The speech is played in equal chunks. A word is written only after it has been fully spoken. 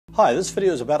Hi, this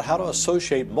video is about how to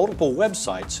associate multiple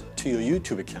websites to your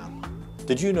YouTube account.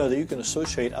 Did you know that you can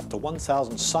associate up to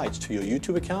 1,000 sites to your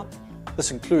YouTube account?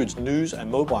 This includes news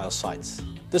and mobile sites.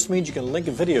 This means you can link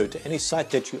a video to any site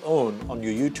that you own on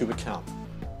your YouTube account.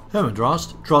 Herman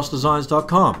Drost,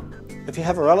 DrostDesigns.com. If you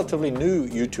have a relatively new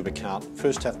YouTube account, you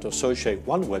first have to associate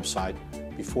one website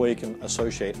before you can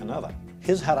associate another.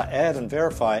 Here's how to add and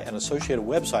verify an associated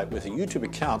website with a YouTube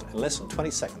account in less than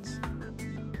 20 seconds.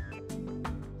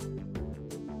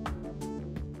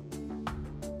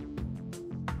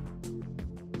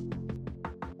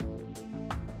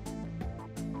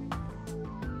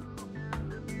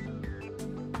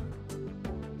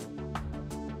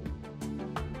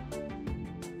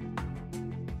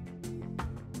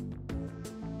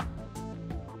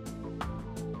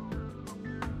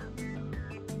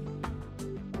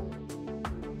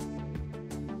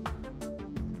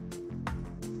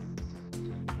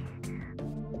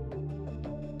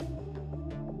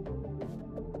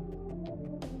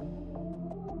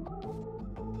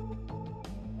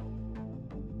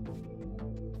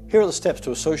 Here are the steps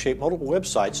to associate multiple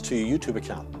websites to your YouTube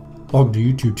account. Log to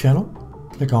YouTube channel,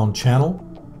 click on Channel,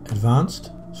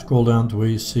 Advanced, scroll down to where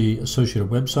you see Associated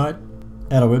Website,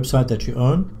 add a website that you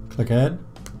own, click Add.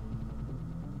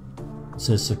 It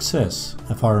says Success.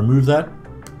 If I remove that,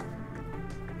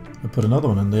 I put another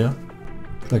one in there,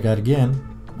 click Add again,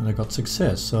 and I got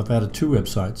Success. So I've added two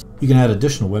websites. You can add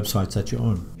additional websites that you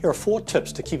own. Here are 4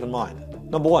 tips to keep in mind.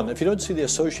 Number 1, if you don't see the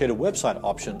associated website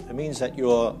option, it means that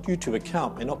your YouTube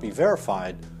account may not be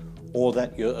verified or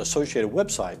that your associated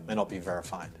website may not be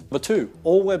verified. Number 2,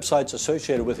 all websites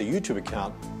associated with a YouTube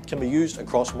account can be used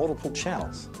across multiple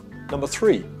channels. Number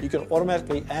 3, you can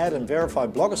automatically add and verify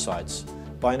Blogger sites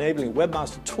by enabling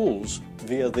Webmaster Tools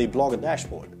via the Blogger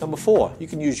dashboard. Number 4, you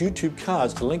can use YouTube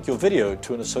cards to link your video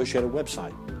to an associated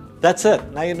website. That's it.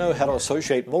 Now you know how to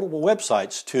associate multiple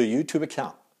websites to your YouTube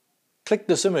account. Click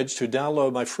this image to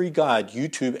download my free guide,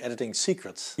 YouTube Editing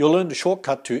Secrets. You'll learn the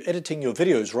shortcut to editing your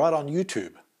videos right on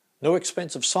YouTube. No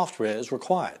expensive software is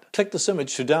required. Click this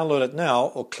image to download it now,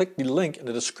 or click the link in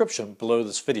the description below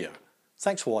this video.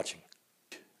 Thanks for watching.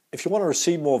 If you want to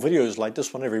receive more videos like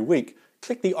this one every week,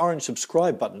 click the orange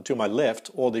subscribe button to my left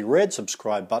or the red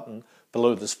subscribe button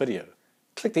below this video.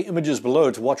 Click the images below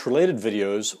to watch related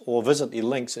videos or visit the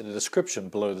links in the description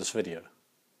below this video.